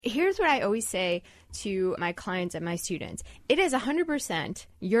Here's what I always say to my clients and my students. It is 100%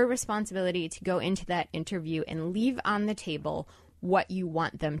 your responsibility to go into that interview and leave on the table what you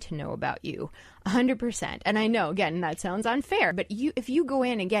want them to know about you. 100%. And I know, again, that sounds unfair, but if you go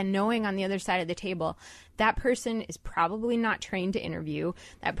in, again, knowing on the other side of the table, that person is probably not trained to interview,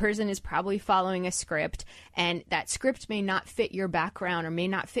 that person is probably following a script, and that script may not fit your background or may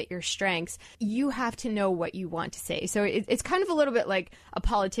not fit your strengths, you have to know what you want to say. So it's kind of a little bit like a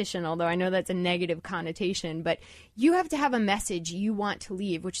politician, although I know that's a negative connotation, but you have to have a message you want to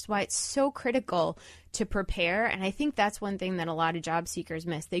leave, which is why it's so critical to prepare. And I think that's one thing that a lot of job seekers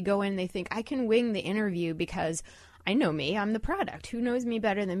miss. They go in, they think, I can wing the interview because I know me, I'm the product. Who knows me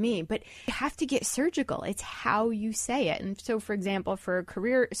better than me? But you have to get surgical. It's how you say it. And so, for example, for a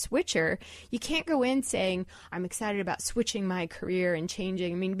career switcher, you can't go in saying, I'm excited about switching my career and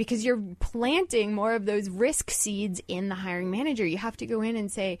changing. I mean, because you're planting more of those risk seeds in the hiring manager. You have to go in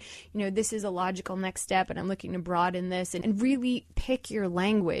and say, this is a logical next step and I'm looking to broaden this and really pick your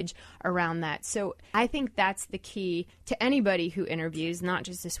language around that. So I think that's the key to anybody who interviews, not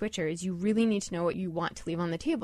just a switcher, is you really need to know what you want to leave on the table.